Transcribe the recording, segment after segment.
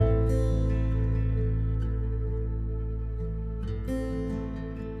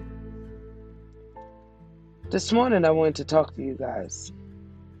This morning, I wanted to talk to you guys.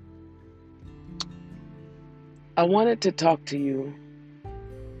 I wanted to talk to you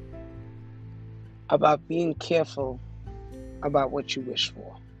about being careful about what you wish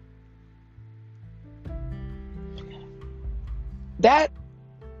for. That,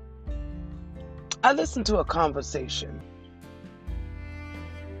 I listened to a conversation,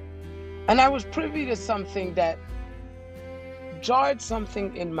 and I was privy to something that jarred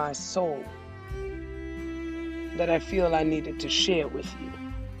something in my soul that I feel I needed to share with you.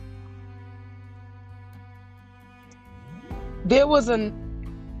 There was an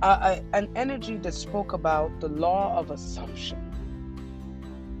energy that spoke about the law of assumption,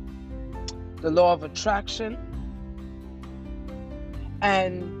 the law of attraction,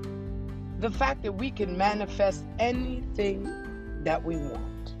 and the fact that we can manifest anything that we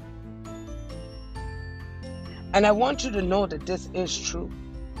want. And I want you to know that this is true.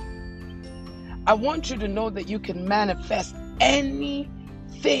 I want you to know that you can manifest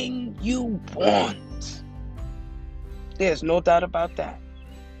anything you want. There's no doubt about that.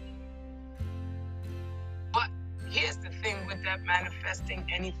 But here's the thing with that manifesting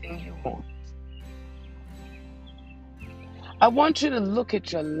anything you want. I want you to look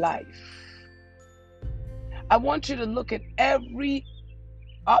at your life. I want you to look at every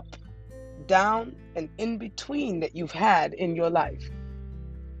up, down, and in between that you've had in your life.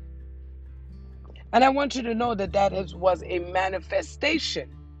 And I want you to know that was a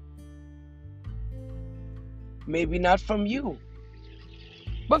manifestation. Maybe not from you,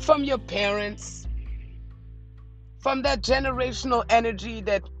 but from your parents, from that generational energy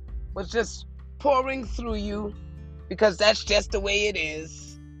that was just pouring through you, because that's just the way it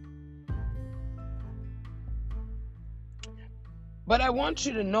is. But I want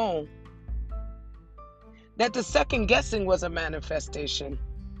you to know that the second guessing was a manifestation.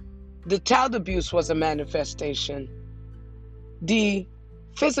 The child abuse was a manifestation. The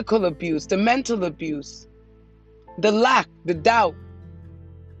physical abuse, the mental abuse, the lack, the doubt,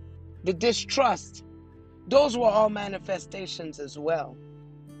 the distrust, those were all manifestations as well.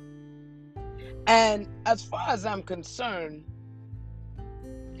 And as far as I'm concerned,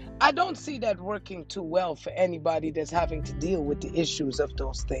 I don't see that working too well for anybody that's having to deal with the issues of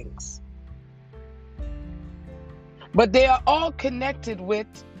those things. But they are all connected with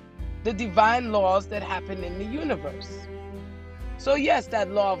the divine laws that happen in the universe. So yes,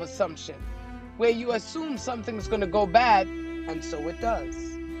 that law of assumption, where you assume something's going to go bad, and so it does.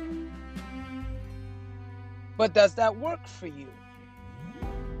 But does that work for you?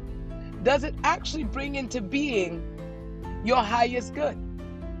 Does it actually bring into being your highest good?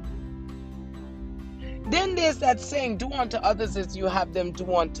 Then there's that saying, do unto others as you have them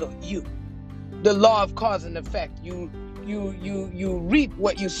do unto you. The law of cause and effect. You reap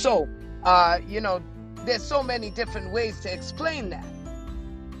what you sow. There's so many different ways to explain that.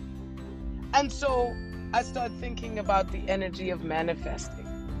 And so I start thinking about the energy of manifesting.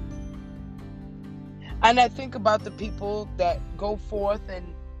 And I think about the people that go forth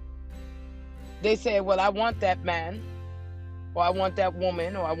and they say, well, I want that man, or I want that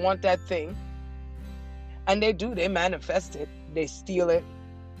woman, or I want that thing. And they manifest it. They steal it.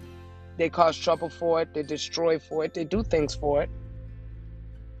 They cause trouble for it. They destroy for it. They do things for it.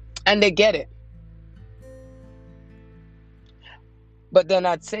 And they get it. But then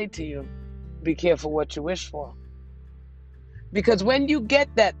I'd say to you, be careful what you wish for. Because when you get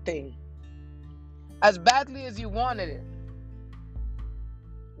that thing, as badly as you wanted it,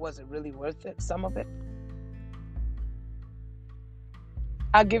 was it really worth it, some of it?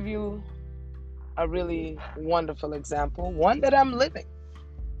 I'll give you a really wonderful example, one that I'm living.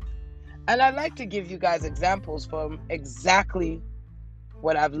 And I like to give you guys examples from exactly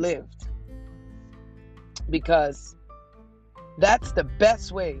what I've lived, because that's the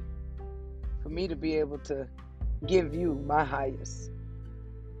best way for me to be able to give you my highest.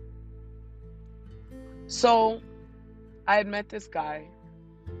 So I had met this guy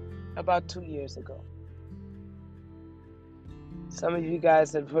about 2 years ago. Some of you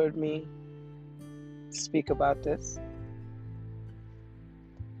guys have heard me speak about this.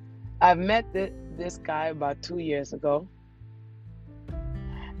 I've met this guy about 2 years ago.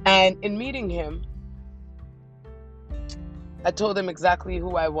 And in meeting him, I told him exactly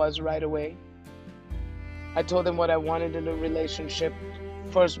who I was right away. I told him what I wanted in a relationship,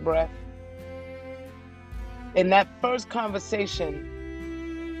 first breath. In that first conversation,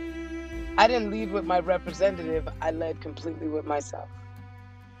 I didn't lead with my representative. I led completely with myself.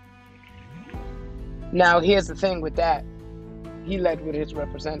 Now, here's the thing with that. He led with his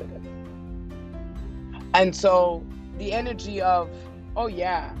representative. And so the energy of, oh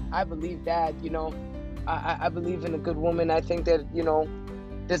yeah, I believe that, I believe in a good woman. I think that,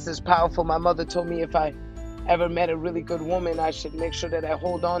 this is powerful. My mother told me if I ever met a really good woman, I should make sure that I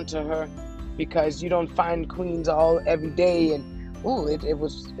hold on to her, because you don't find queens all every day. And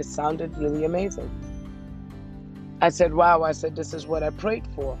it sounded really amazing. I said, wow. I said, this is what I prayed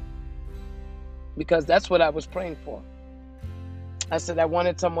for, because that's what I was praying for. I said I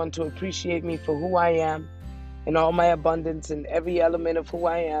wanted someone to appreciate me for who I am and all my abundance and every element of who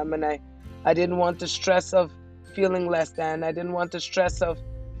I am. And I didn't want the stress of feeling less than. I didn't want the stress of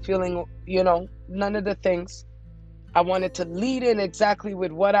feeling, none of the things. I wanted to lead in exactly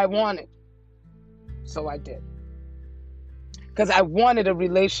with what I wanted. So I did. Because I wanted a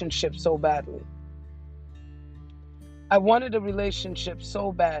relationship so badly. I wanted a relationship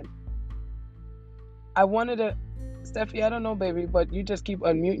so bad. I wanted a... Steffi, I don't know, baby, but you just keep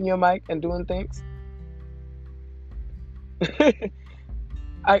unmuting your mic and doing things.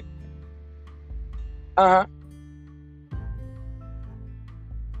 Uh-huh.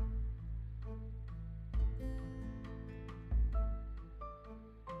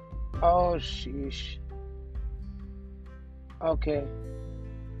 Oh, sheesh. Okay.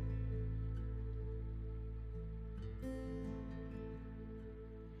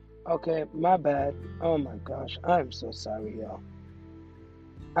 Okay, my bad. Oh my gosh. I am so sorry, y'all.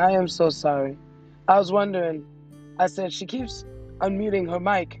 I am so sorry. I was wondering, I said she keeps unmuting her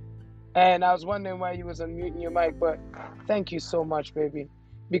mic, and I was wondering why you was unmuting your mic, but thank you so much, baby,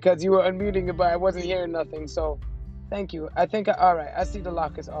 because you were unmuting it, but I wasn't hearing nothing, so thank you. All right, I see the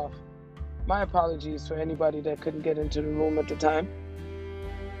lock is off. My apologies for anybody that couldn't get into the room at the time.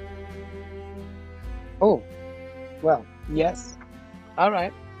 Oh, well, yes. All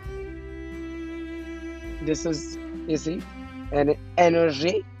right. This is, you see, an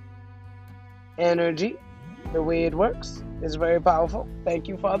energy, the way it works is very powerful. Thank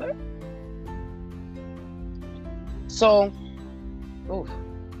you, Father. So,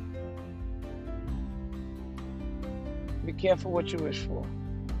 be careful what you wish for.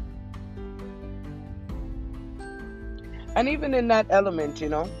 And even in that element,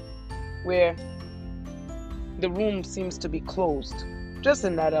 where the room seems to be closed, just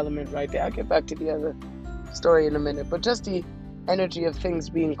in that element right there. I'll get back to the other story in a minute, but just the energy of things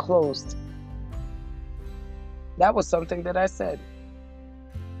being closed. That was something that I said.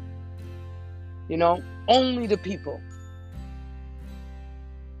 Only the people.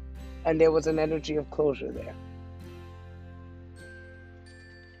 And there was an energy of closure there.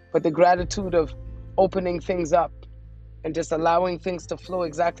 But the gratitude of opening things up and just allowing things to flow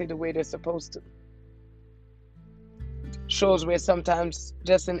exactly the way they're supposed to shows where sometimes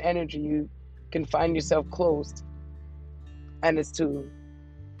just in energy you can find yourself closed, and it's to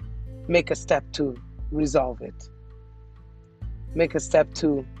make a step to resolve it, make a step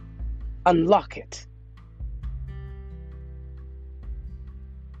to unlock it.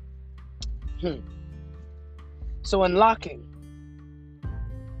 So in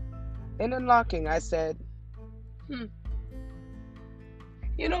unlocking, I said,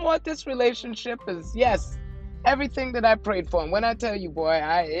 you know what, this relationship is, yes, everything that I prayed for. And when I tell you, boy,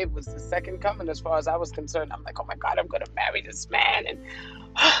 it was the second coming as far as I was concerned. I'm like, oh my God, I'm going to marry this man. And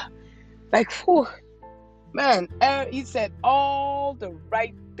like, whew, man, he said all the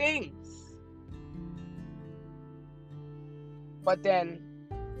right things. But then,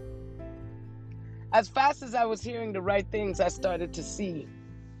 as fast as I was hearing the right things, I started to see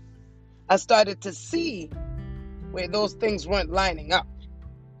where those things weren't lining up.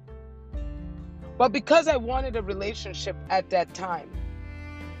 But because I wanted a relationship at that time,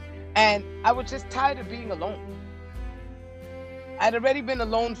 and I was just tired of being alone. I'd already been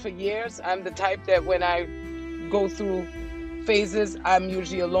alone for years. I'm the type that when I go through phases, I'm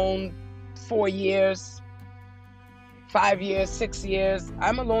usually alone 4 years, 5 years, 6 years.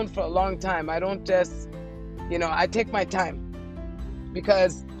 I'm alone for a long time. I don't just, I take my time,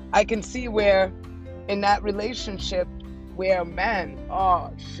 because I can see where in that relationship where, man,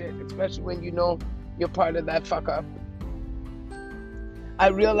 oh shit, especially when you're part of that fuck up. I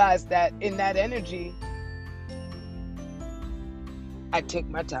realized that in that energy, I take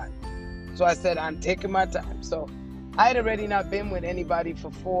my time. So I said, I'm taking my time. So I had already not been with anybody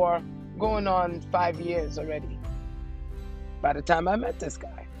for 4, going on 5 years already, by the time I met this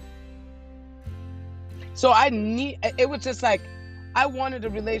guy. So it was just like, I wanted a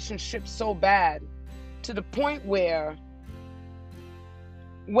relationship so bad, to the point where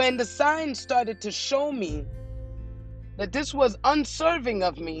when the signs started to show me that this was unserving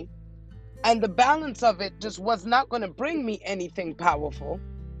of me, and the balance of it just was not going to bring me anything powerful,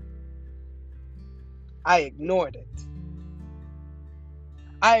 I ignored it.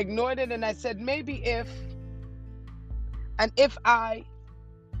 I ignored it and I said, maybe if, and if I,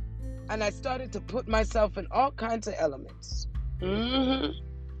 and I started to put myself in all kinds of elements.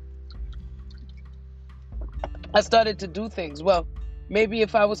 I started to do things. Well, maybe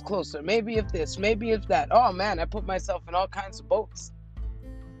if I was closer, maybe if this, maybe if that. Oh man, I put myself in all kinds of boats.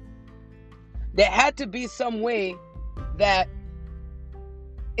 There had to be some way that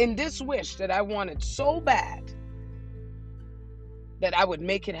in this wish that I wanted so bad that I would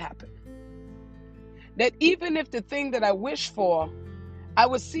make it happen. That even if the thing that I wished for, I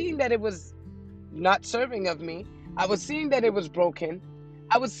was seeing that it was not serving of me. I was seeing that it was broken.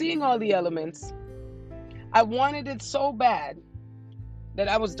 I was seeing all the elements. I wanted it so bad that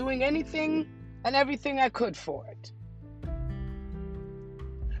I was doing anything and everything I could for it.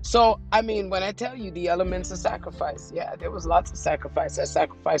 So, I mean, when I tell you the elements of sacrifice, yeah, there was lots of sacrifice. I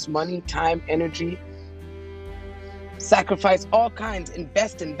sacrificed money, time, energy, sacrifice all kinds.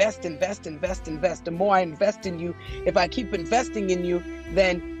 Invest. The more I invest in you, if I keep investing in you,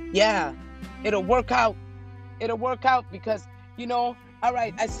 then yeah, it'll work out. It'll work out because, all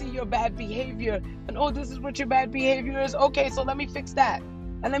right, I see your bad behavior, and oh, this is what your bad behavior is. Okay, so let me fix that,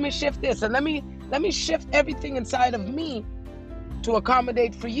 and let me shift this, and let me shift everything inside of me to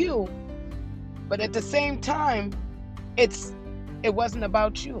accommodate for you. But at the same time, it wasn't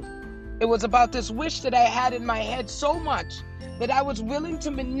about you. It was about this wish that I had in my head so much that I was willing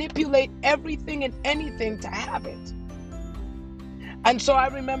to manipulate everything and anything to have it. And so I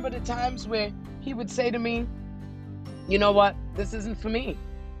remember the times where he would say to me, you know what? This isn't for me.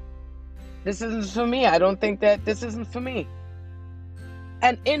 This isn't for me. I don't think that this isn't for me.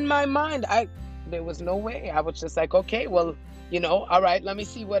 And in my mind, there was no way. I was just like, okay, well, all right, let me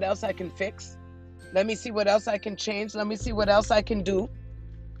see what else I can fix. Let me see what else I can change. Let me see what else I can do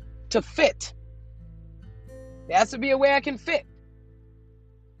to fit. There has to be a way I can fit.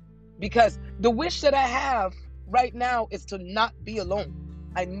 Because the wish that I have right now is to not be alone.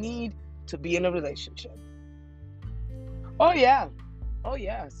 I need to be in a relationship. Oh yeah.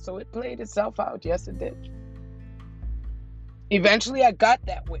 So it played itself out. Yes, it did. Eventually I got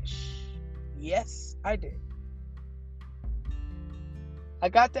that wish. Yes, I did. I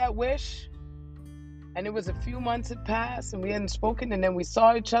got that wish, and it was a few months had passed and we hadn't spoken, and then we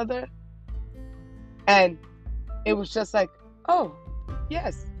saw each other, and it was just like, oh,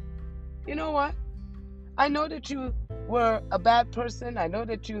 yes, you know what? I know that you were a bad person. I know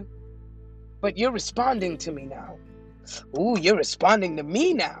that but you're responding to me now. Ooh, you're responding to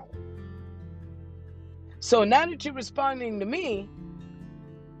me now. So now that you're responding to me,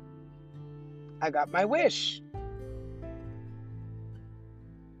 I got my wish.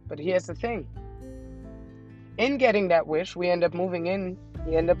 But here's the thing. In getting that wish, we end up moving in.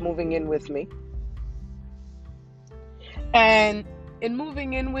 He ended up moving in with me. And in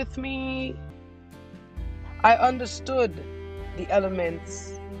moving in with me, I understood the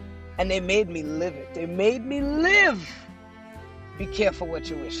elements, and they made me live it. They made me live. Be careful what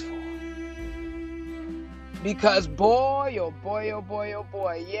you wish for. Because boy, oh boy, oh boy, oh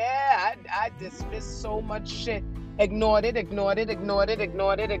boy. Yeah, I dismissed so much shit. Ignored it. Ignored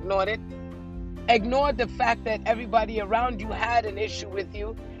the fact that everybody around you had an issue with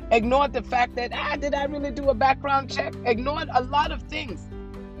you. Ignored the fact that, did I really do a background check? Ignored a lot of things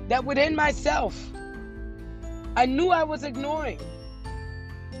that within myself, I knew I was ignoring.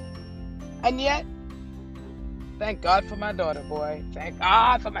 And yet, thank God for my daughter, boy. Thank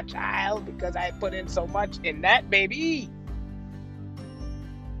God for my child, because I put in so much in that baby.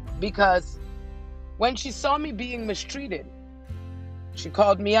 Because when she saw me being mistreated, she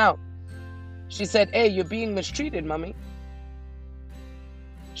called me out. She said, hey, you're being mistreated, mommy.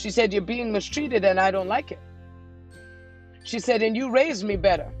 She said, you're being mistreated and I don't like it. She said, and you raised me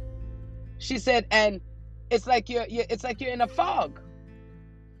better. She said, and it's like you're in a fog.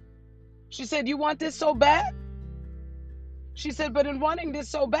 She said, you want this so bad? She said, but in wanting this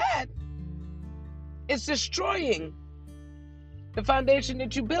so bad, it's destroying the foundation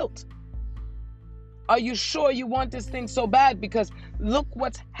that you built. Are you sure you want this thing so bad? Because look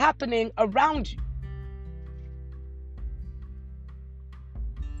what's happening around you.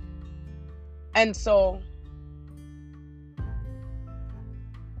 And so,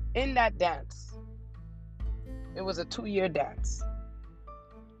 in that dance, it was a 2-year dance.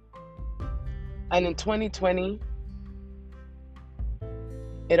 And in 2020,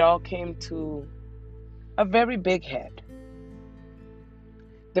 it all came to a very big head.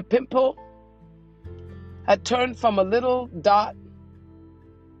 The pimple had turned from a little dot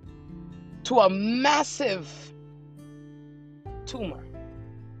to a massive tumor.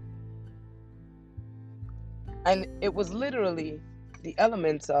 And it was literally the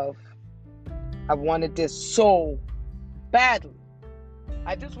elements of, I wanted this so badly.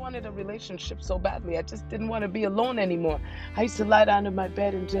 I just wanted a relationship so badly. I just didn't want to be alone anymore. I used to lie down in my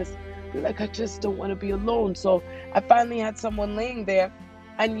bed and just be like, I just don't want to be alone. So I finally had someone laying there,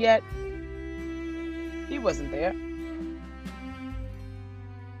 and yet he wasn't there.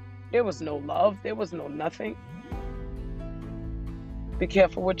 There was no love. There was no nothing. Be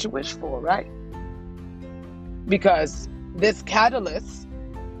careful what you wish for, right? Because this catalyst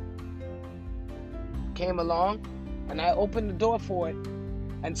came along and I opened the door for it.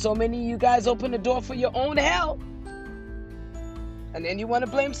 And so many of you guys open the door for your own hell. And then you want to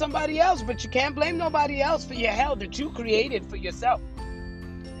blame somebody else, but you can't blame nobody else for your hell that you created for yourself.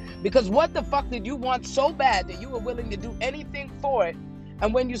 Because what the fuck did you want so bad that you were willing to do anything for it?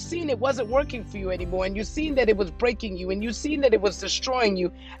 And when you seen it wasn't working for you anymore, and you seen that it was breaking you, and you seen that it was destroying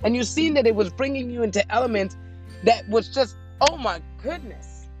you, and you seen that it was bringing you into elements that was just, oh my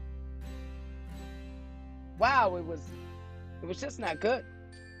goodness. Wow, it was just not good.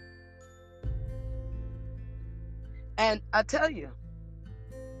 And I tell you,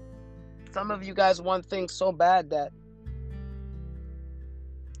 some of you guys want things so bad that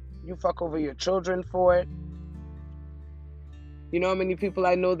you fuck over your children for it. You know how many people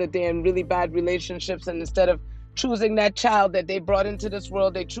I know that they're in really bad relationships, and instead of choosing that child that they brought into this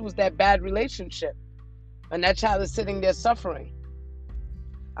world, they choose that bad relationship. And that child is sitting there suffering.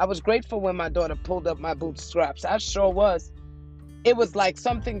 I was grateful when my daughter pulled up my bootstraps. I sure was. It was like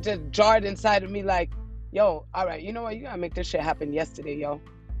something just jarred inside of me like, yo, all right, you know what? You gotta make this shit happen yesterday, yo.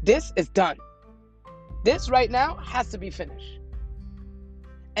 This is done. This right now has to be finished.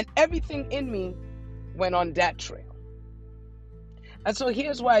 And everything in me went on that trail. And so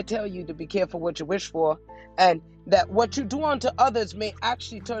here's why I tell you to be careful what you wish for, and that what you do unto others may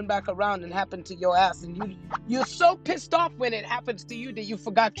actually turn back around and happen to your ass. And you're so pissed off when it happens to you that you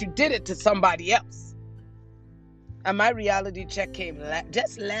forgot you did it to somebody else. And my reality check came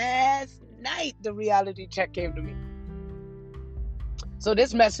just last night. The reality check came to me. So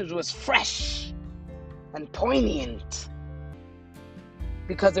this message was fresh and poignant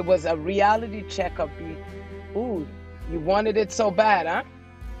because it was a reality check of ooh, you wanted it so bad, huh?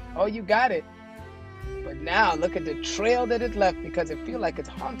 Oh, you got it. But now look at the trail that it left, because it feels like it's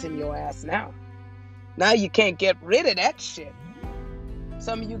haunting your ass now. Now you can't get rid of that shit.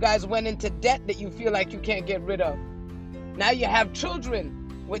 Some of you guys went into debt that you feel like you can't get rid of. Now you have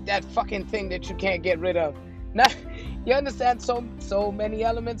children with that fucking thing that you can't get rid of. Now, you understand? So many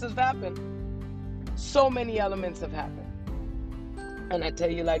elements have happened. So many elements have happened. And I tell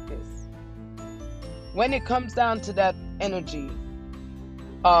you like this. When it comes down to that energy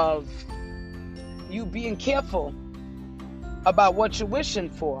of you being careful about what you're wishing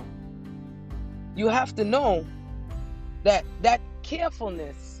for, you have to know that that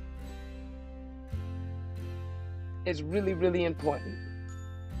carefulness is really, really important.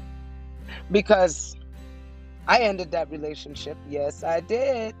 Because I ended that relationship. Yes, I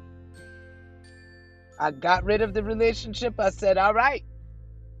did. I got rid of the relationship. I said, all right.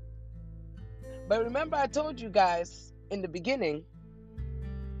 But remember, I told you guys in the beginning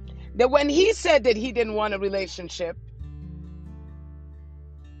that when he said that he didn't want a relationship,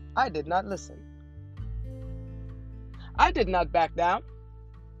 I did not listen. I did not back down.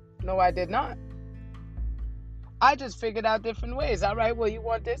 No, I did not. I just figured out different ways. All right, well, you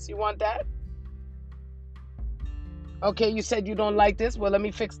want this, you want that. Okay, you said you don't like this. Well, let me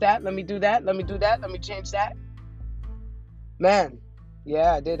fix that. Let me do that. Let me do that. Let me change that. Man,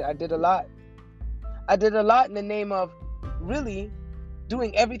 yeah, I did a lot. I did a lot in the name of really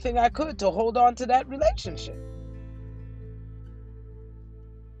doing everything I could to hold on to that relationship.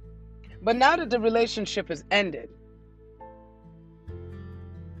 But now that the relationship has ended,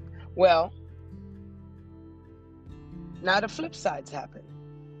 well, now the flip sides happen.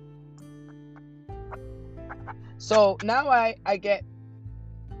 So now I get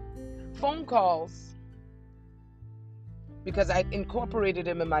phone calls because I incorporated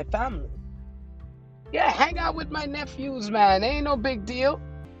him in my family. Yeah, hang out with my nephews, man. Ain't no big deal.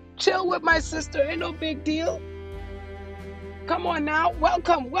 Chill with my sister. Ain't no big deal. Come on now.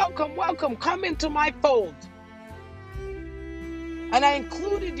 Welcome, welcome, welcome. Come into my fold. And I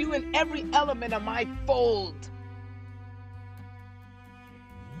included you in every element of my fold.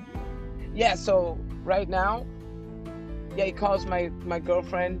 Yeah, so right now, yeah, he calls my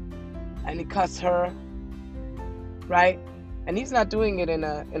girlfriend and he cusses her, right? And he's not doing it in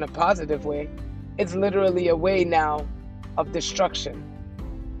a positive way. It's literally a way now of destruction.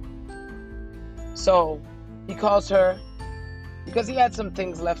 So he calls her because he had some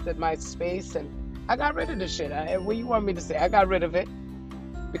things left at my space, and I got rid of the shit. What you want me to say? I got rid of it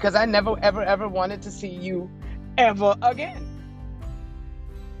because I never, ever, ever wanted to see you ever again.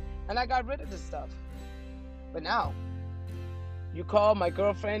 And I got rid of the stuff. But now, you call my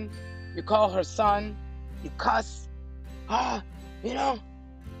girlfriend, you call her son, you cuss. You know,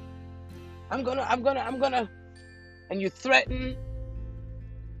 I'm gonna, and you threaten,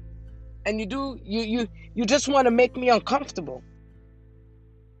 and you just want to make me uncomfortable.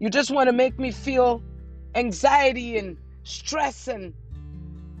 You just want to make me feel anxiety and stress, and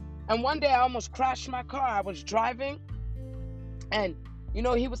one day I almost crashed my car. I was driving, and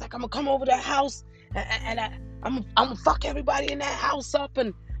he was like, I'm gonna come over to the house, and I'm gonna fuck everybody in that house up.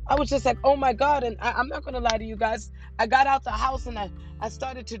 And I was just like, oh my God. And I'm not gonna lie to you guys, I got out the house and I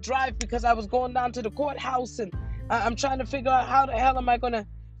started to drive because I was going down to the courthouse, and I'm trying to figure out how the hell am I gonna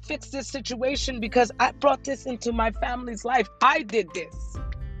fix this situation, because I brought this into my family's life. I did this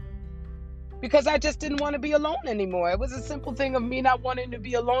because I just didn't want to be alone anymore. It was a simple thing of me not wanting to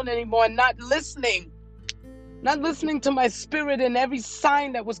be alone anymore, and not listening to my spirit and every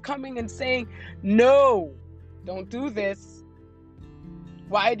sign that was coming and saying, no, don't do this.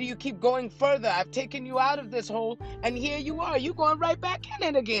 Why do you keep going further? I've taken you out of this hole, and here you are. You're going right back in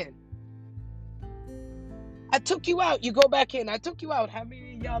it again. I took you out. You go back in. I took you out. How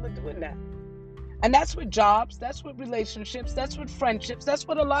many of y'all are doing that? And that's with jobs. That's with relationships. That's with friendships. That's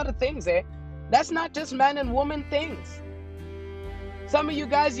with a lot of things, eh? That's not just man and woman things. Some of you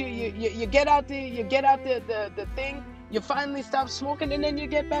guys, you get out the thing, you finally stop smoking, and then you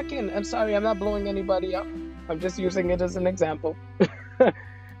get back in. I'm sorry, I'm not blowing anybody up. I'm just using it as an example.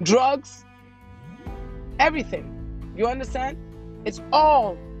 Drugs, everything. You understand? It's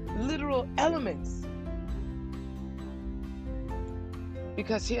all literal elements.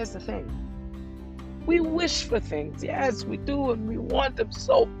 Because here's the thing. We wish for things. Yes, we do, and we want them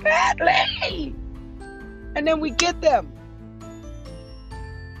so badly. And then we get them.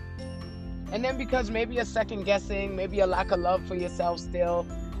 And then because maybe a second guessing, maybe a lack of love for yourself still,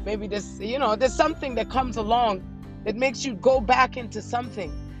 maybe this, there's something that comes along that makes you go back into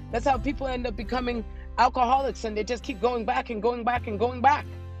something. That's how people end up becoming alcoholics, and they just keep going back and going back and going back.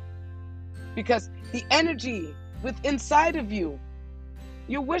 Because the energy inside of you,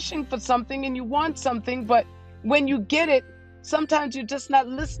 you're wishing for something and you want something, but when you get it, sometimes you're just not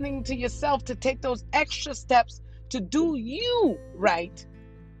listening to yourself to take those extra steps to do you right,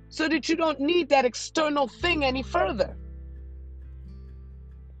 so that you don't need that external thing any further.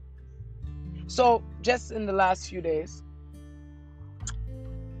 So just in the last few days,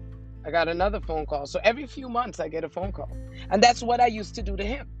 I got another phone call. So every few months I get a phone call. And that's what I used to do to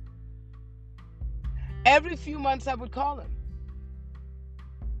him. Every few months I would call him.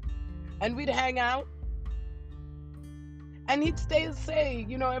 And we'd hang out. And he'd say,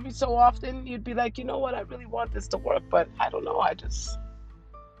 every so often, you'd be like, you know what, I really want this to work, but I don't know,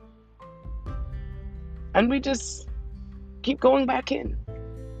 and we just keep going back in.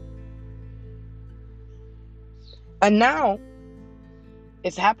 And now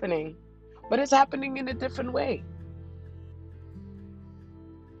it's happening, but it's happening in a different way.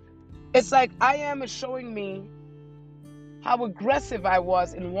 It's like I am showing me how aggressive I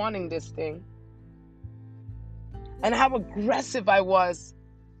was in wanting this thing, and how aggressive I was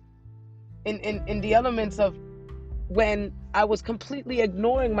in the elements of when I was completely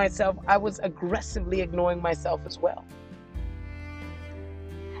ignoring myself. I was aggressively ignoring myself as well.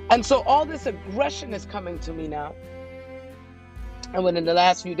 And so all this aggression is coming to me now. And when in the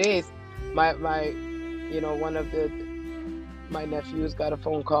last few days, my one of my nephews got a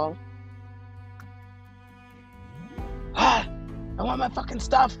phone call. I want my fucking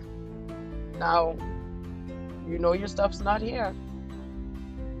stuff. Now, your stuff's not here.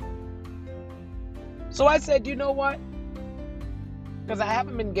 So I said, you know what? Because I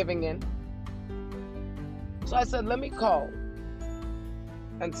haven't been giving in. So I said, let me call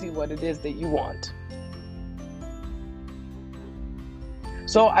and see what it is that you want.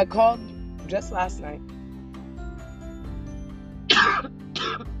 So I called just last night.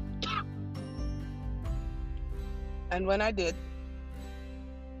 And when I did,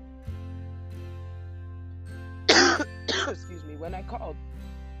 excuse me, when I called,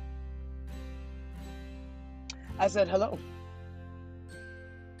 I said, hello.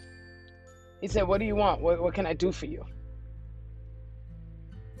 He said, what do you want? What can I do for you?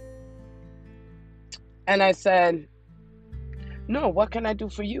 And I said, no, what can I do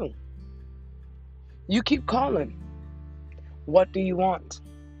for you? You keep calling. What do you want?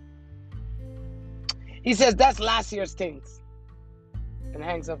 He says, that's last year's things. And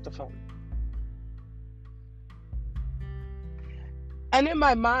hangs up the phone. And in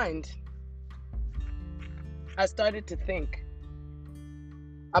my mind, I started to think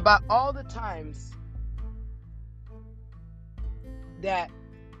about all the times that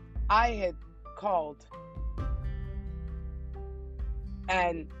I had called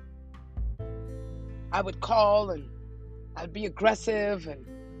and I would call and I'd be aggressive and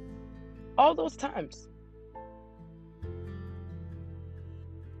all those times.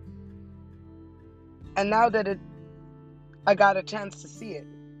 And now that I got a chance to see it.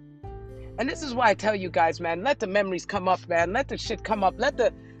 And this is why I tell you guys, man, let the memories come up, man. Let the shit come up.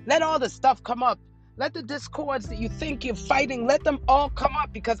 Let all the stuff come up. Let the discords that you think you're fighting, let them all come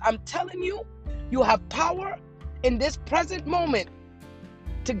up, because I'm telling you, you have power in this present moment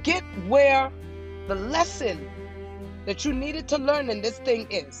to get where the lesson that you needed to learn in this thing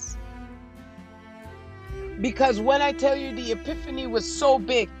is. Because when I tell you the epiphany was so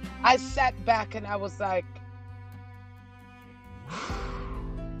big, I sat back and I was like,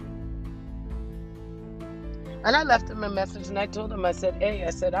 and I left him a message and I told him, I said, hey,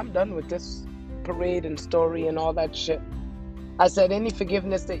 I'm done with this parade and story and all that shit. I said, any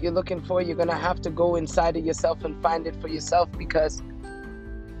forgiveness that you're looking for, you're going to have to go inside of yourself and find it for yourself, because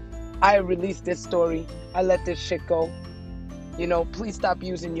I released this story. I let this shit go. You know, please stop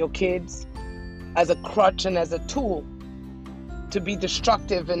using your kids as a crutch and as a tool to be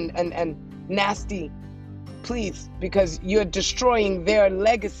destructive and nasty. Please, because you're destroying their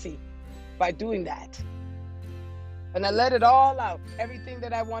legacy by doing that. And I let it all out, everything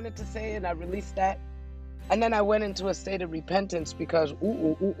that I wanted to say, and I released that. And then I went into a state of repentance because,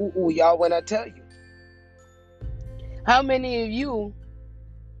 y'all, when I tell you, how many of you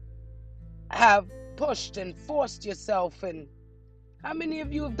have pushed and forced yourself, and how many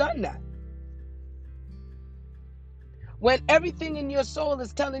of you have done that? When everything in your soul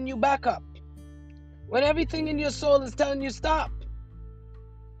is telling you back up, when everything in your soul is telling you stop,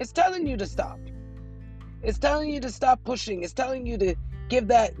 it's telling you to stop. It's telling you to stop pushing. It's telling you to give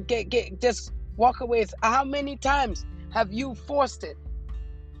that, just walk away. How many times have you forced it?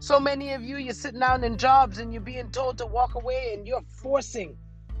 So many of you, you're sitting down in jobs and you're being told to walk away and you're forcing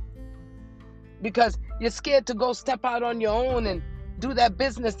because you're scared to go step out on your own and do that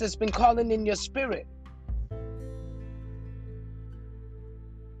business that's been calling in your spirit.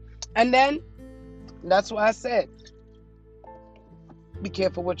 And then, that's why I said, be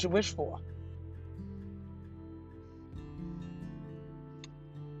careful what you wish for.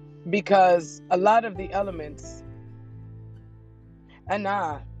 Because a lot of the elements, and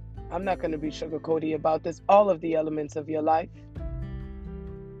I'm not going to be sugarcoaty about this, all of the elements of your life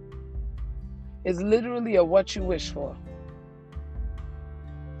is literally a what you wish for.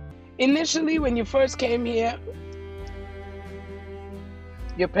 Initially, when you first came here,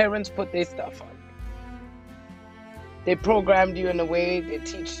 your parents put their stuff on you. They programmed you in a way, they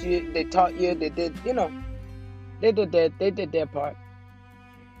taught you, they did, they did their part.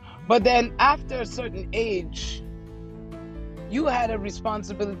 But then after a certain age, you had a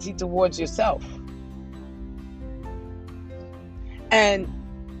responsibility towards yourself. And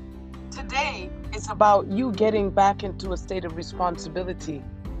today, it's about you getting back into a state of responsibility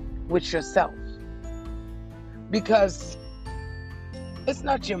with yourself. Because it's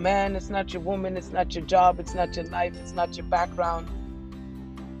not your man, it's not your woman, it's not your job, it's not your life, it's not your background.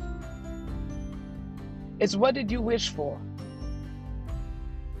 It's what did you wish for?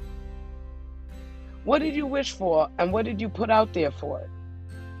 What did you wish for, and what did you put out there for it?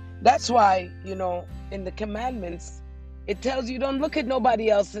 That's why, in the commandments, it tells you don't look at nobody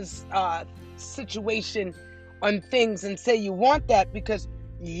else's situation on things and say you want that, because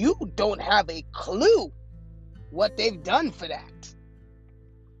you don't have a clue what they've done for that.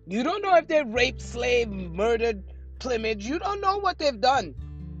 You don't know if they raped, slaved, murdered, plumaged. You don't know what they've done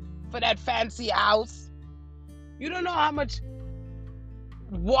for that fancy house. You don't know how much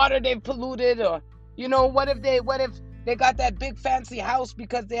water they've polluted, or what if they got that big fancy house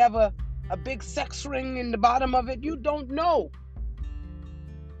because they have a big sex ring in the bottom of it. You don't know.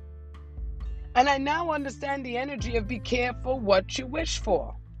 And I now understand the energy of be careful what you wish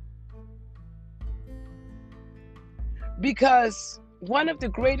for. Because one of the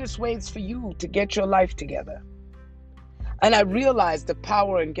greatest ways for you to get your life together, and I realize the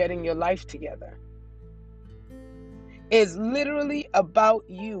power in getting your life together, is literally about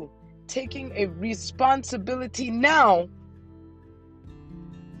you taking a responsibility now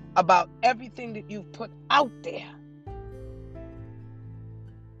about everything that you've put out there.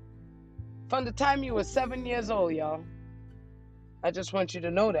 From the time you were 7 years old, y'all, I just want you to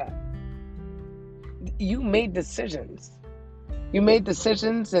know that. You made decisions. You made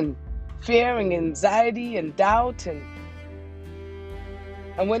decisions in fear and anxiety and doubt. And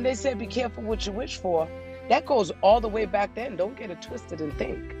when they say be careful what you wish for, That goes all the way back then. Don't get it twisted and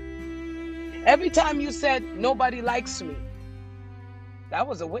think. Every time you said, nobody likes me, that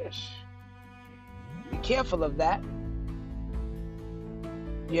was a wish. Be careful of that.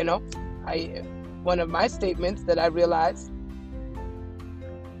 You know, one of my statements that I realized,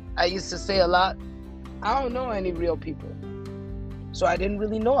 I used to say a lot, I don't know any real people. So I didn't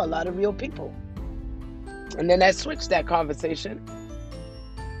really know a lot of real people. And then I switched that conversation.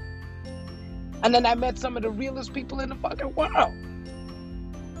 And then I met some of the realest people in the fucking world.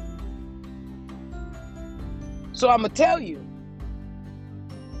 So I'm going to tell you,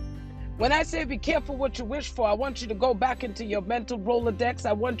 when I say be careful what you wish for, I want you to go back into your mental Rolodex.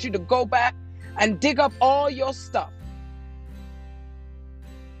 I want you to go back and dig up all your stuff.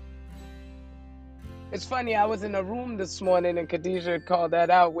 It's funny, I was in a room this morning and Khadijah called that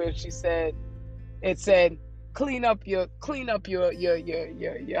out where she said, it said, clean up your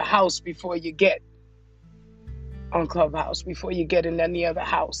house before you get on Clubhouse, before you get in any other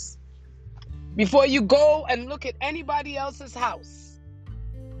house. Before you go and look at anybody else's house,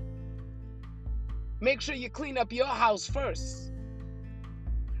 make sure you clean up your house first.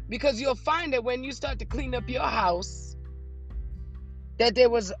 Because you'll find that when you start to clean up your house, that there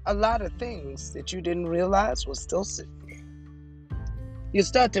was a lot of things that you didn't realize was still sitting there. You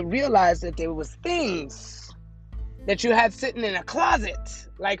start to realize that there was things that you had sitting in a closet,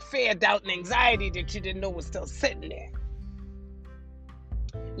 like fear, doubt, and anxiety that you didn't know was still sitting there.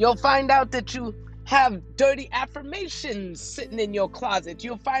 You'll find out that you have dirty affirmations sitting in your closet.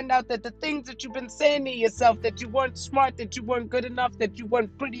 You'll find out that the things that you've been saying to yourself, that you weren't smart, that you weren't good enough, that you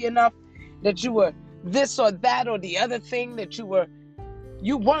weren't pretty enough, that you were this or that or the other thing, that you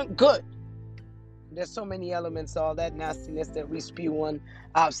weren't good. There's so many elements to all that nastiness that we spew on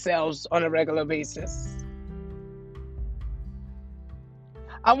ourselves on a regular basis.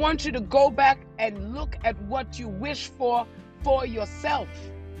 I want you to go back and look at what you wish for yourself.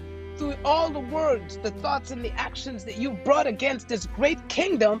 Through all the words, the thoughts, and the actions that you brought against this great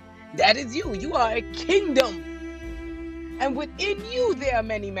kingdom, that is you. You are a kingdom. And within you, there are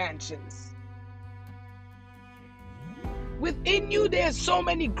many mansions. Within you, there's so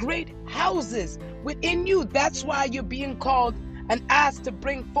many great houses. Within you, that's why you're being called and asked to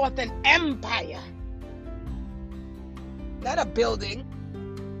bring forth an empire. Not a building.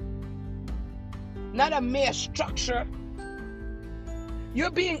 Not a mere structure.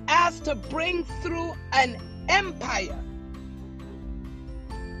 You're being asked to bring through an empire.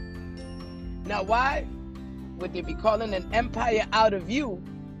 Now, why would they be calling an empire out of you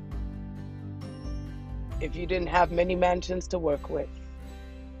if you didn't have many mansions to work with?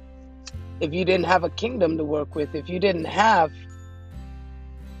 If you didn't have a kingdom to work with? If you didn't have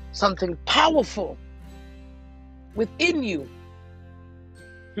something powerful within you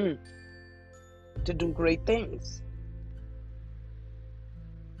to do great things?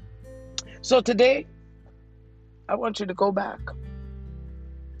 So today, I want you to go back.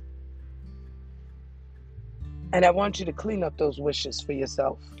 And I want you to clean up those wishes for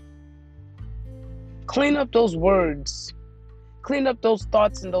yourself. Clean up those words. Clean up those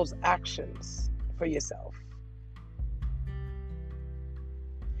thoughts and those actions for yourself.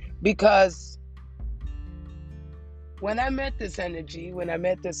 Because when I met this energy, when I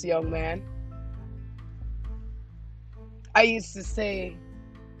met this young man, I used to say,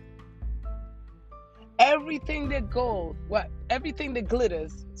 everything that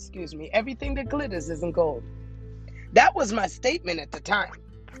glitters isn't gold. That was my statement at the time.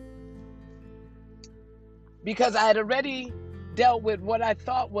 Because I had already dealt with what I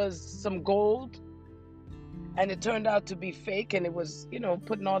thought was some gold, and it turned out to be fake, and it was,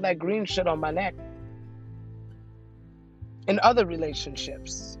 putting all that green shit on my neck. In other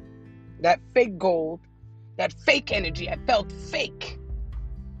relationships, that fake gold, that fake energy, I felt fake.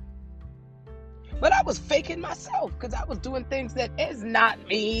 But I was faking myself because I was doing things that is not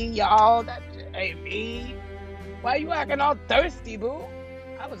me, y'all. That ain't me. Why you acting all thirsty, boo?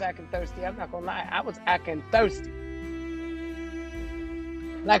 I was acting thirsty. I'm not gonna lie. I was acting thirsty.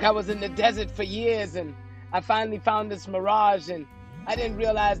 Like I was in the desert for years and I finally found this mirage and I didn't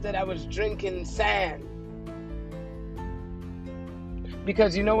realize that I was drinking sand.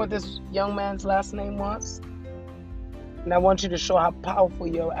 Because you know what this young man's last name was? And I want you to show how powerful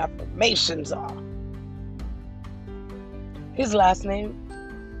your affirmations are. His last name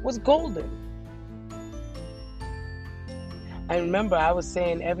was Golden. I remember I was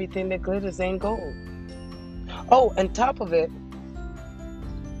saying everything that glitters ain't gold. Oh, and top of it,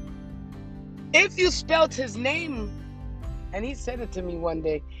 if you spelt his name, and he said it to me one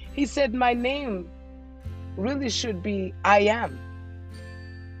day, he said my name really should be I Am.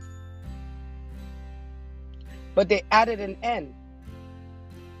 but they added an N.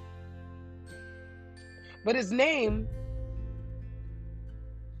 But his name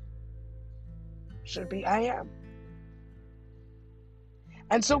should be I am.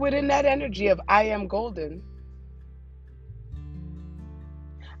 And so within that energy of I am golden,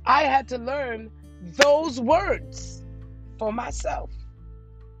 I had to learn those words for myself.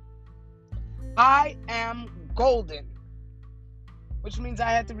 I am golden, which means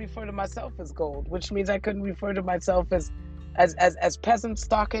I had to refer to myself as gold, which means I couldn't refer to myself as peasant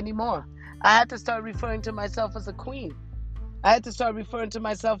stock anymore. I had to start referring to myself as a queen. I had to start referring to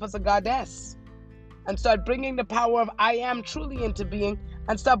myself as a goddess and start bringing the power of I am truly into being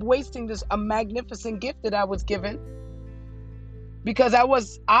and stop wasting this a magnificent gift that I was given because I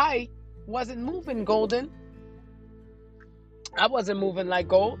wasn't moving golden. I wasn't moving like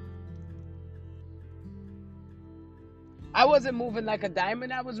gold. I wasn't moving like a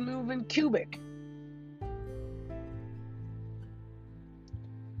diamond. I was moving cubic.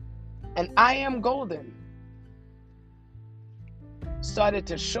 And I am golden started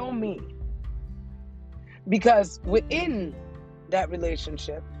to show me, because within that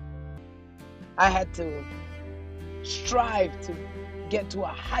relationship, I had to strive to get to a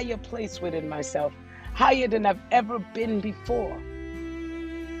higher place within myself, higher than I've ever been before.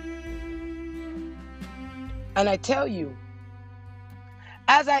 And I tell you,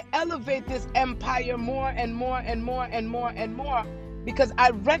 as I elevate this empire more and more and more and more and more, because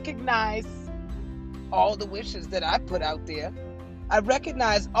I recognize all the wishes that I put out there. I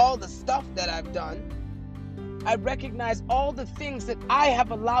recognize all the stuff that I've done. I recognize all the things that I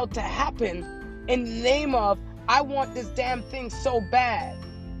have allowed to happen in the name of, I want this damn thing so bad.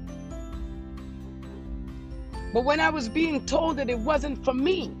 But when I was being told that it wasn't for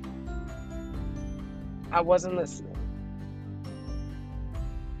me, I wasn't listening.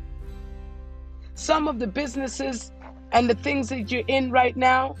 Some of the businesses and the things that you're in right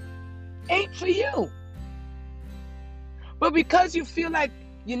now ain't for you. But because you feel like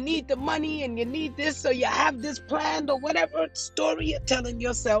you need the money and you need this, or you have this planned, or whatever story you're telling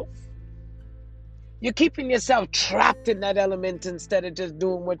yourself, you're keeping yourself trapped in that element instead of just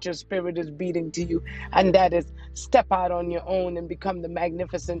doing what your spirit is beating to you. And that is step out on your own and become the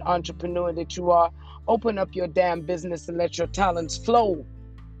magnificent entrepreneur that you are. Open up your damn business and let your talents flow.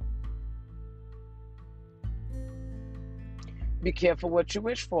 Be careful what you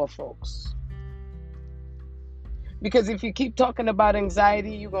wish for, folks. Because if you keep talking about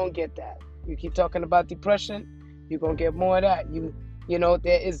anxiety, you're going to get that. You keep talking about depression, you're going to get more of that. You know,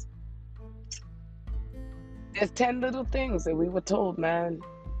 there's 10 little things that we were told, man.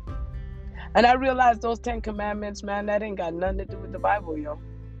 And I realized those 10 commandments, man, that ain't got nothing to do with the Bible, yo.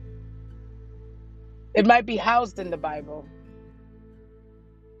 It might be housed in the Bible.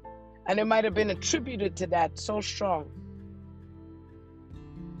 And it might have been attributed to that so strong.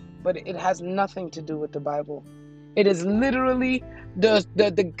 But it has nothing to do with the Bible. It is literally the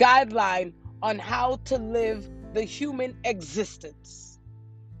guideline on how to live the human existence.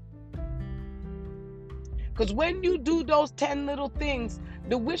 Because when you do those 10 little things,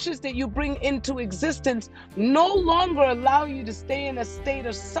 the wishes that you bring into existence no longer allow you to stay in a state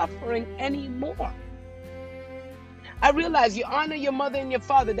of suffering anymore. I realize you honor your mother and your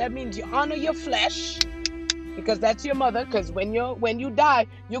father. That means you honor your flesh, because that's your mother. Because when you die,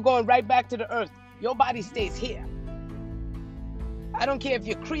 you're going right back to the earth. Your body stays here. I don't care if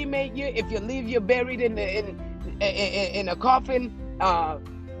you cremate you, if you leave you buried in a coffin. I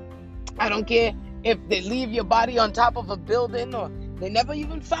don't care if they leave your body on top of a building or they never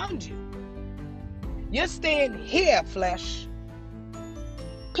even found you. You're staying here, flesh.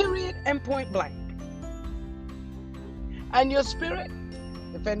 Period and point blank. And your spirit,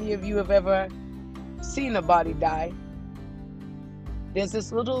 if any of you have ever seen a body die, there's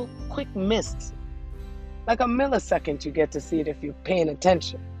this little quick mist, like a millisecond you get to see it if you're paying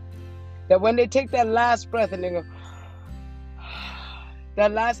attention. That when they take that last breath and they go,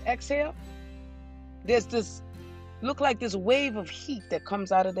 that last exhale, there's this, look like this wave of heat that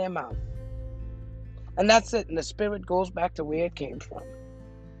comes out of their mouth. And that's it, and the spirit goes back to where it came from,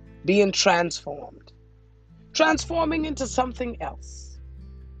 being transformed. Transforming into something else.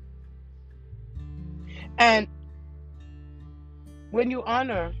 And when you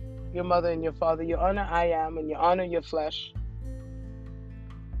honor your mother and your father, you honor I am, and you honor your flesh,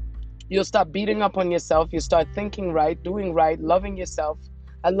 you'll stop beating up on yourself. You start thinking right, doing right, loving yourself.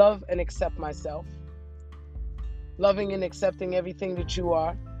 I love and accept myself. Loving and accepting everything that you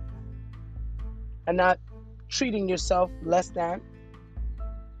are, and not treating yourself less than.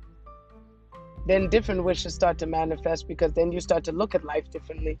 Then different wishes start to manifest, because then you start to look at life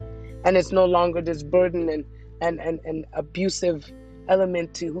differently, and it's no longer this burden and abusive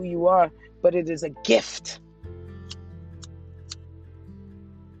element to who you are, but it is a gift.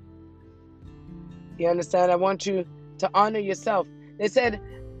 You understand? I want you to honor yourself. They said,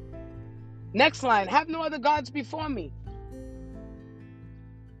 next line, have no other gods before me.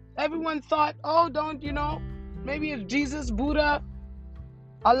 Everyone thought, oh, don't, maybe it's Jesus, Buddha,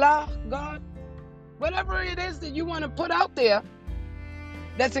 Allah, God, whatever it is that you want to put out there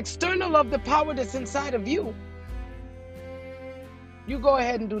that's external of the power that's inside of you. You go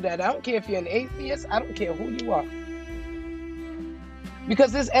ahead and do that. I don't care if you're an atheist. I don't care who you are.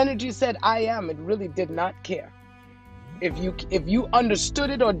 Because this energy said, I am. It really did not care. If you understood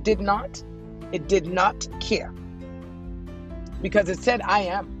it or did not, it did not care. Because it said, I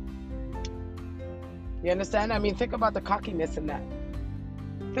am. You understand? I mean, think about the cockiness in that.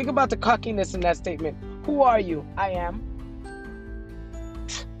 Think about the cockiness in that statement. Who are you? I am.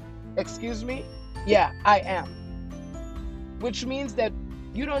 Excuse me? Yeah, I am. Which means that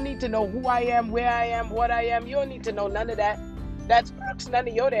you don't need to know who I am, where I am, what I am. You don't need to know none of that. That's none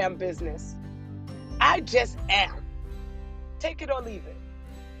of your damn business. I just am. Take it or leave it.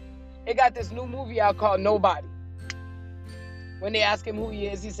 It got this new movie out called Nobody. When they ask him who he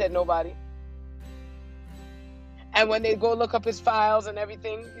is, he said nobody. And when they go look up his files and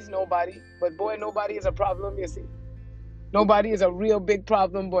everything, he's nobody. But boy, nobody is a problem, you see. Nobody is a real big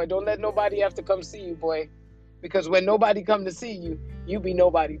problem, boy. Don't let nobody have to come see you, boy. Because when nobody come to see you, you be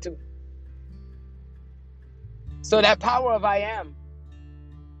nobody too. So that power of I am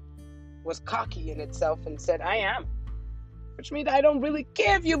was cocky in itself and said, I am. Which means I don't really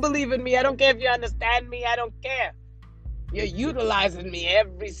care if you believe in me. I don't care if you understand me. I don't care. You're utilizing me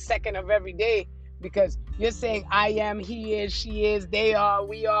every second of every day because you're saying I am, he is, she is, they are,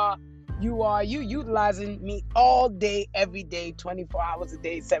 we are, you are. You utilizing me all day, every day, 24 hours a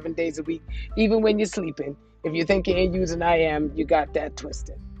day, 7 days a week, even when you're sleeping. If you think you ain't using I am, you got that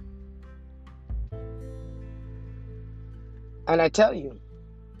twisted. And I tell you,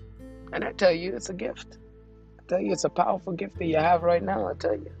 it's a gift. I tell you, it's a powerful gift that you have right now, I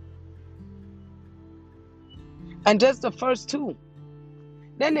tell you. And just the first two.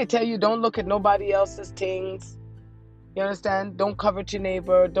 Then they tell you, don't look at nobody else's things. You understand? Don't covet your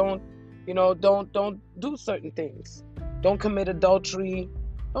neighbor. Don't do certain things. Don't commit adultery.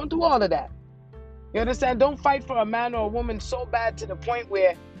 Don't do all of that. You understand? Don't fight for a man or a woman so bad to the point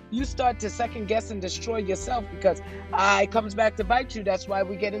where you start to second guess and destroy yourself because it comes back to bite you. That's why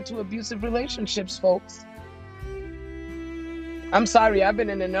we get into abusive relationships, folks. I'm sorry, I've been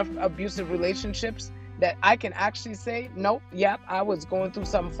in enough abusive relationships that I can actually say, nope, I was going through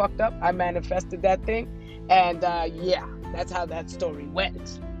something fucked up. I manifested that thing. And that's how that story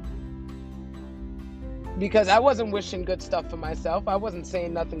went. Because I wasn't wishing good stuff for myself. I wasn't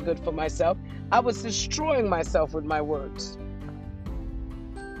saying nothing good for myself. I was destroying myself with my words.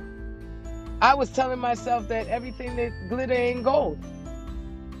 I was telling myself that everything that glitter ain't gold.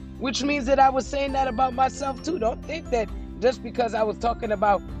 Which means that I was saying that about myself too. Don't think that just because I was talking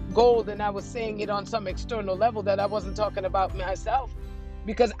about gold and I was saying it on some external level that I wasn't talking about myself.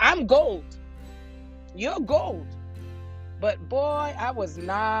 Because I'm gold. You're gold. But boy, I was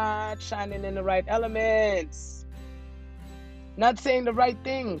not shining in the right elements. Not saying the right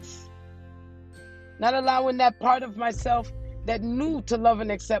things. Not allowing that part of myself that knew to love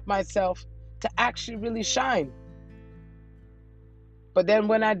and accept myself to actually really shine. But then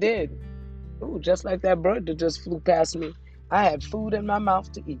when I did, just like that bird that just flew past me, I had food in my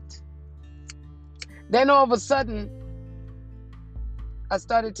mouth to eat. Then all of a sudden, I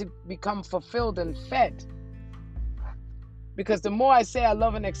started to become fulfilled and fed. Because the more I say I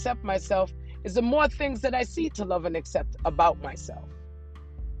love and accept myself, is the more things that I see to love and accept about myself.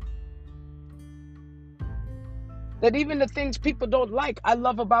 That even the things people don't like, I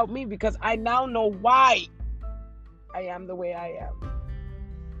love about me because I now know why I am the way I am.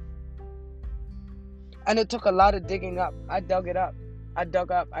 And it took a lot of digging up. I dug it up.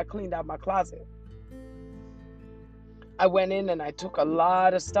 I cleaned out my closet. I went in and I took a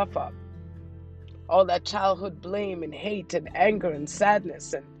lot of stuff up. All that childhood blame and hate and anger and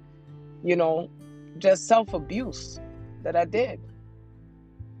sadness and, just self-abuse that I did.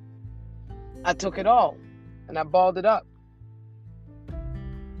 I took it all and I balled it up.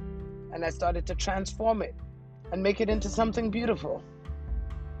 And I started to transform it and make it into something beautiful.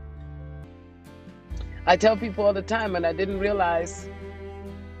 I tell people all the time, and I didn't realize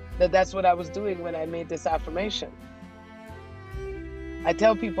that that's what I was doing when I made this affirmation. I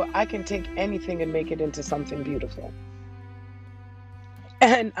tell people I can take anything and make it into something beautiful.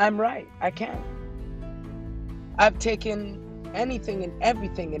 And I'm right, I can. I've taken anything and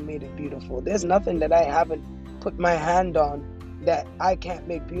everything and made it beautiful. There's nothing that I haven't put my hand on that I can't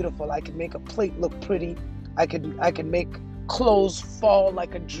make beautiful. I can make a plate look pretty. I can make clothes fall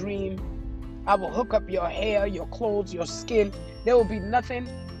like a dream. I will hook up your hair, your clothes, your skin. There will be nothing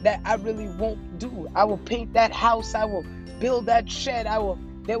that I really won't do. I will paint that house. I will build that shed.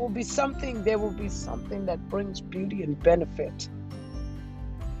 There will be something that brings beauty and benefit.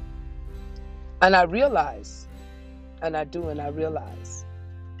 And I realize that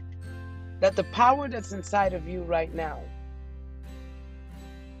the power that's inside of you right now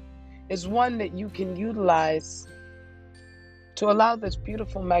is one that you can utilize to allow this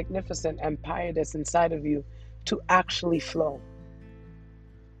beautiful, magnificent empire that's inside of you to actually flow.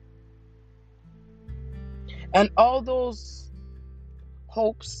 And all those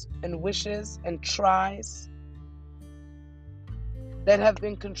hopes and wishes and tries that have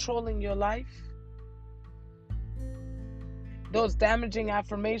been controlling your life, those damaging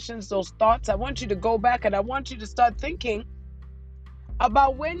affirmations, those thoughts, I want you to go back and I want you to start thinking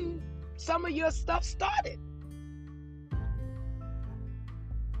about when some of your stuff started.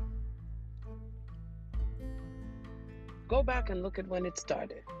 Go back and look at when it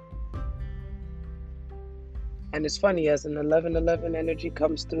started. And it's funny, as an 1111 energy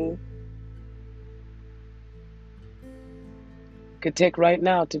comes through, could take right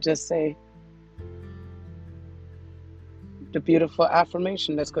now to just say the beautiful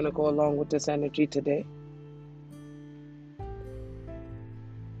affirmation that's going to go along with this energy today.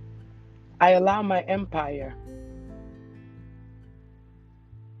 I allow my empire.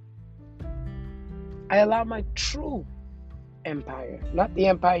 I allow my true empire, not the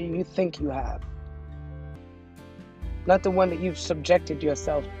empire you think you have, not the one that you've subjected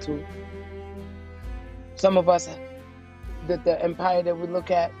yourself to. Some of us, the empire that we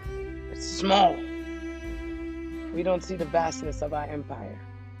look at, is small. We don't see the vastness of our empire.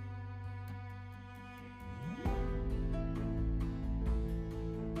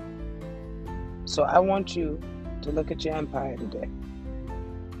 So I want you to look at your empire today.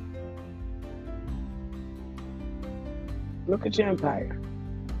 Look at your empire.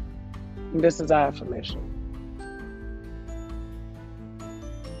 And this is our affirmation.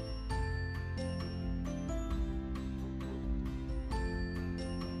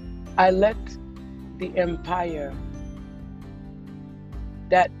 I let the empire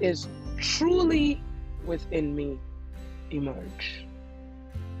that is truly within me emerge.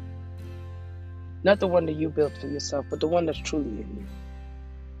 Not the one that you built for yourself, but the one that's truly in you.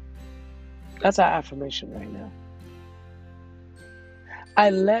 That's our affirmation right now. I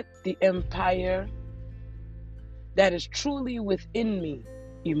let the empire that is truly within me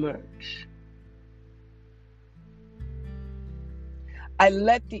emerge. I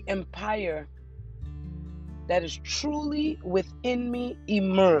let the empire that is truly within me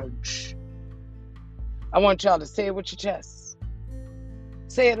emerge. I want y'all to say it with your chest.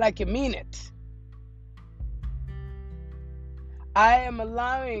 Say it like you mean it. I am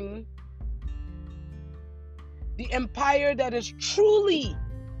allowing the empire that is truly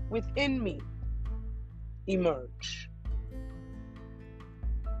within me emerge.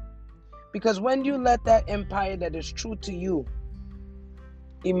 Because when you let that empire that is true to you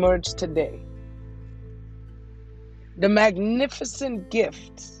emerge today, the magnificent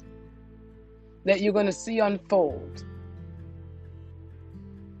gifts that you're going to see unfold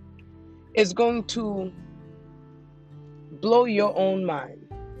is going to blow your own mind.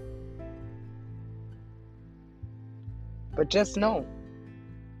 But just know,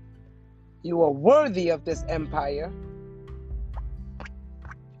 you are worthy of this empire,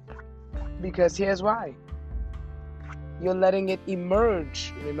 because here's why. You're letting it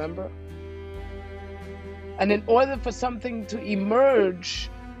emerge, remember? And in order for something to emerge,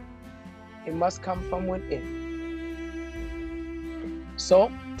 it must come from within.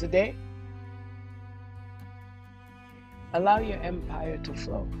 So, today, allow your empire to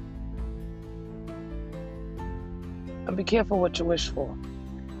flow. And be careful what you wish for.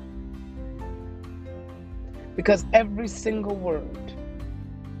 Because every single word,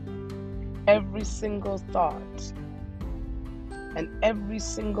 every single thought, and every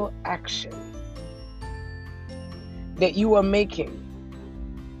single action that you are making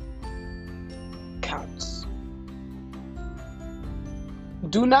counts.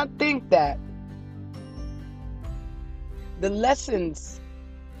 Do not think that the lessons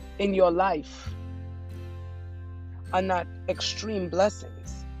in your life are not extreme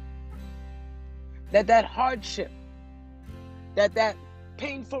blessings. That hardship, that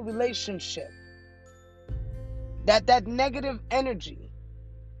painful relationship, that negative energy,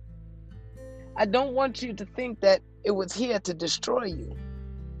 I don't want you to think that it was here to destroy you.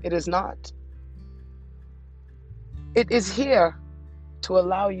 It is not. It is here to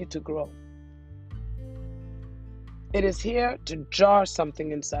allow you to grow. It is here to jar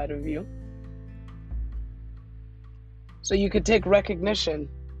something inside of you so you can take recognition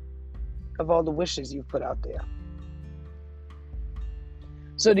of all the wishes you've put out there.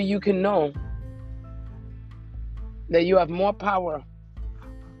 So that you can know that you have more power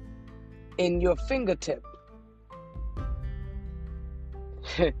in your fingertip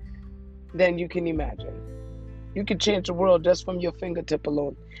than you can imagine. You can change the world just from your fingertip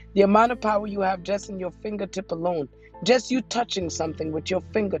alone. The amount of power you have just in your fingertip alone, just you touching something with your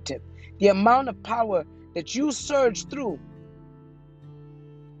fingertip, the amount of power that you surge through,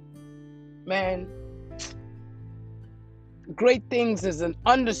 man, great things is an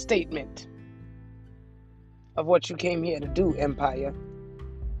understatement of what you came here to do, Empire.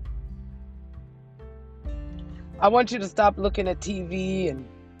 I want you to stop looking at TV and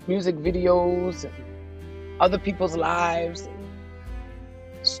music videos and other people's lives and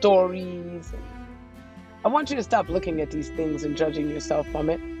stories. I want you to stop looking at these things and judging yourself from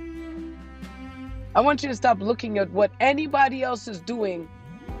it. I want you to stop looking at what anybody else is doing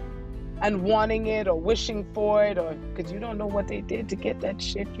and wanting it or wishing for it, or because you don't know what they did to get that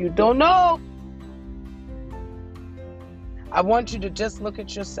shit. You don't know. I want you to just look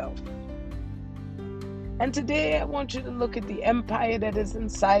at yourself. And today I want you to look at the empire that is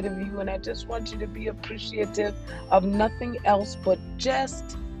inside of you, and I just want you to be appreciative of nothing else but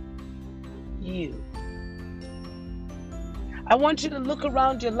just you. I want you to look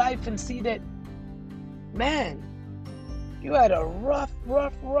around your life and see that, man, you had a rough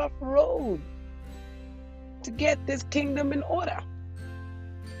road to get this kingdom in order.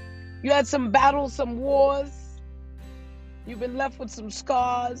 You had some battles, some wars. You've been left with some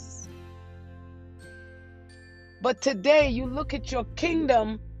scars. But today you look at your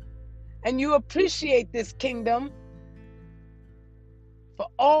kingdom and you appreciate this kingdom for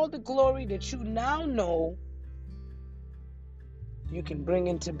all the glory that you now know you can bring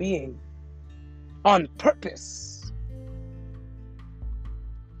into being on purpose.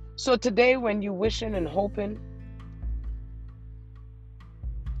 So today when you're wishing and hoping,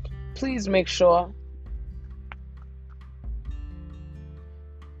 please make sure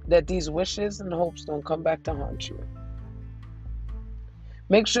that these wishes and hopes don't come back to haunt you.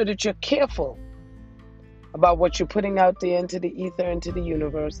 Make sure that you're careful about what you're putting out there into the ether, into the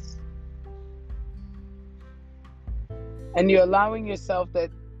universe. And you're allowing yourself that,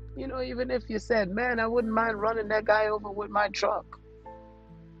 you know, even if you said, man, I wouldn't mind running that guy over with my truck,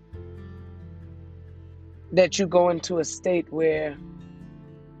 that you go into a state where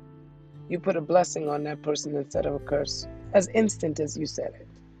you put a blessing on that person instead of a curse, as instant as you said it.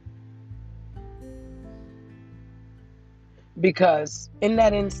 Because in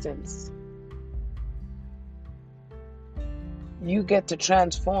that instance, you get to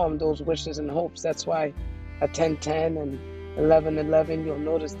transform those wishes and hopes. That's why a 10-10 and 11-11, you'll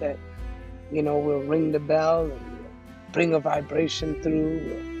notice that, you know, we'll ring the bell and we'll bring a vibration through,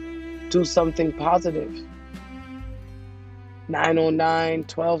 we'll do something positive. 909,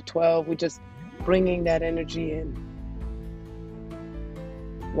 1212, we're just bringing that energy in.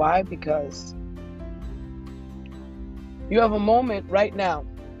 Why? Because you have a moment right now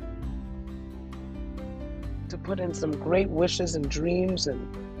to put in some great wishes and dreams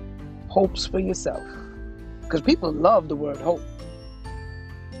and hopes for yourself. Because people love the word hope.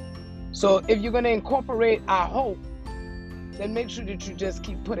 So if you're going to incorporate our hope, then make sure that you just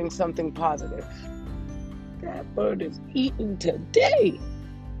keep putting something positive. That bird is eating today.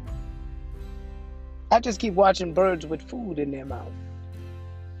 I just keep watching birds with food in their mouth.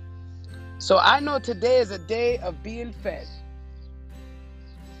 So I know today is a day of being fed.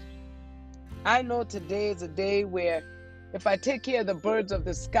 I know today is a day where if I take care of the birds of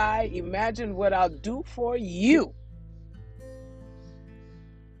the sky, imagine what I'll do for you.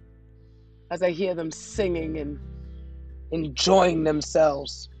 As I hear them singing and enjoying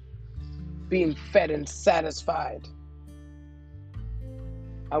themselves, being fed and satisfied.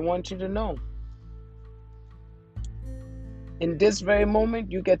 I want you to know, in this very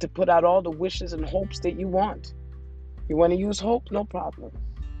moment, you get to put out all the wishes and hopes that you want. You want to use hope? No problem.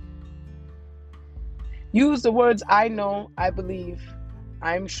 Use the words, I know, I believe,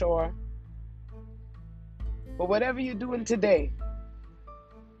 I'm sure. But whatever you're doing today,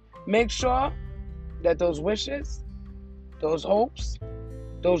 make sure that those wishes, those hopes,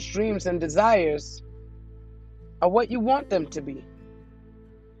 those dreams and desires are what you want them to be.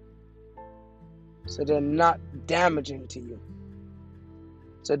 So they're not damaging to you.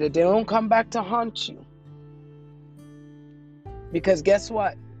 So that they don't come back to haunt you. Because guess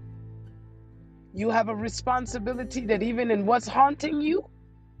what? You have a responsibility that even in what's haunting you,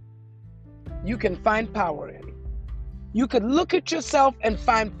 you can find power in. You could look at yourself and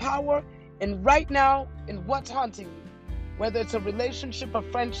find power in right now in what's haunting you. Whether it's a relationship, a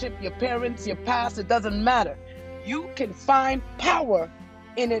friendship, your parents, your past, it doesn't matter. You can find power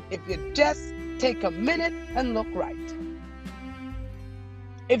in it if you just take a minute and look right.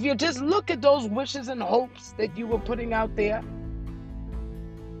 If you just look at those wishes and hopes that you were putting out there,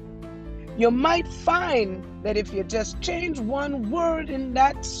 you might find that if you just change one word in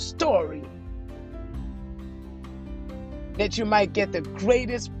that story, that you might get the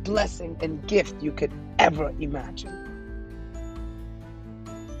greatest blessing and gift you could ever imagine.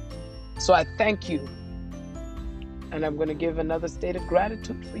 So I thank you, and I'm going to give another state of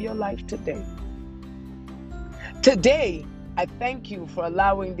gratitude for your life today. Today, I thank you for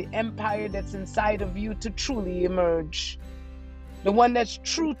allowing the empire that's inside of you to truly emerge. The one that's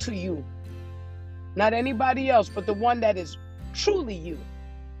true to you. Not anybody else, but the one that is truly you.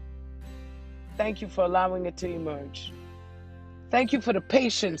 Thank you for allowing it to emerge. Thank you for the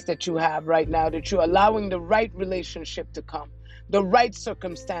patience that you have right now, that you're allowing the right relationship to come, the right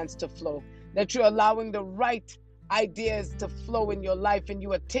circumstance to flow, that you're allowing the right ideas to flow in your life, and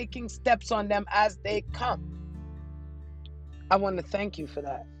you are taking steps on them as they come. I want to thank you for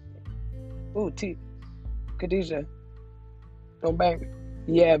that. Ooh, T. Khadijah. Don't bang.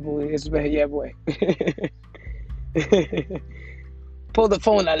 Yeah, boy. It's bad. Yeah, boy. Pull the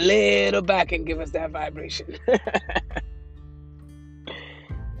phone a little back and give us that vibration.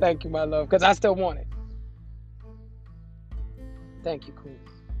 Thank you, my love, because I still want it. Thank you, Queen.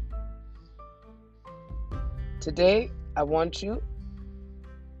 Today, I want you.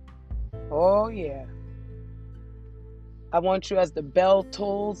 Oh, yeah. I want you, as the bell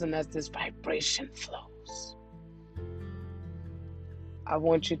tolls and as this vibration flows, I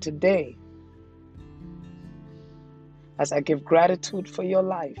want you today, as I give gratitude for your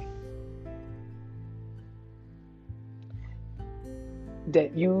life,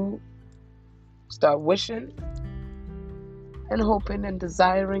 that you start wishing and hoping and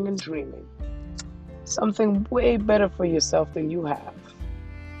desiring and dreaming something way better for yourself than you have.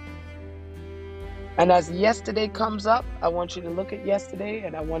 And as yesterday comes up, I want you to look at yesterday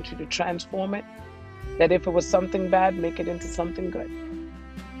and I want you to transform it. That if it was something bad, make it into something good.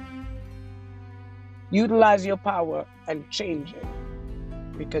 Utilize your power and change it,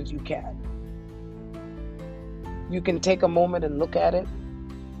 because you can. You can take a moment and look at it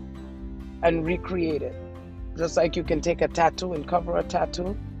and recreate it. Just like you can take a tattoo and cover a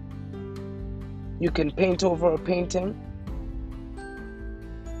tattoo. You can paint over a painting.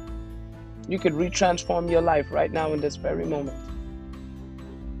 You could retransform your life right now in this very moment.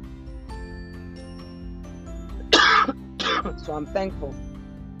 So I'm thankful.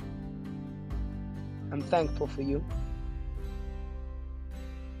 I'm thankful for you.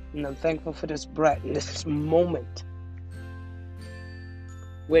 And I'm thankful for this breath, this moment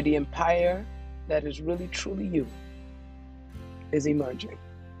where the empire that is really truly you is emerging.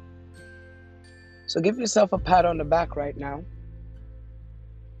 So give yourself a pat on the back right now.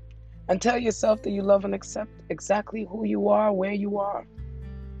 And tell yourself that you love and accept exactly who you are, where you are,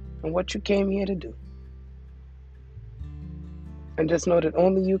 and what you came here to do. And just know that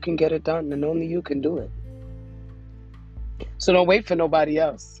only you can get it done, and only you can do it. So don't wait for nobody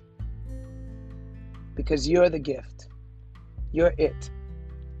else. Because you're the gift. You're it.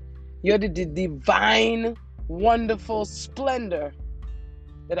 You're the divine, wonderful splendor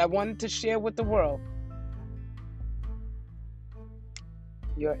that I wanted to share with the world.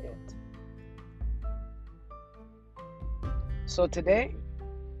 You're it. So today,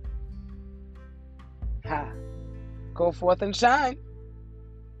 go forth and shine.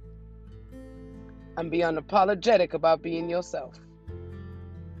 And be unapologetic about being yourself.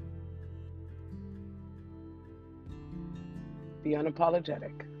 Be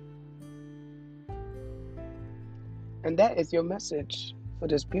unapologetic. And that is your message for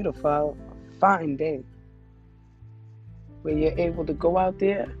this beautiful, fine day, where you're able to go out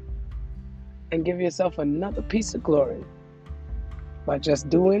there and give yourself another piece of glory by just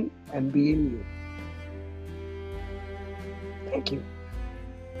doing and being you. Thank you.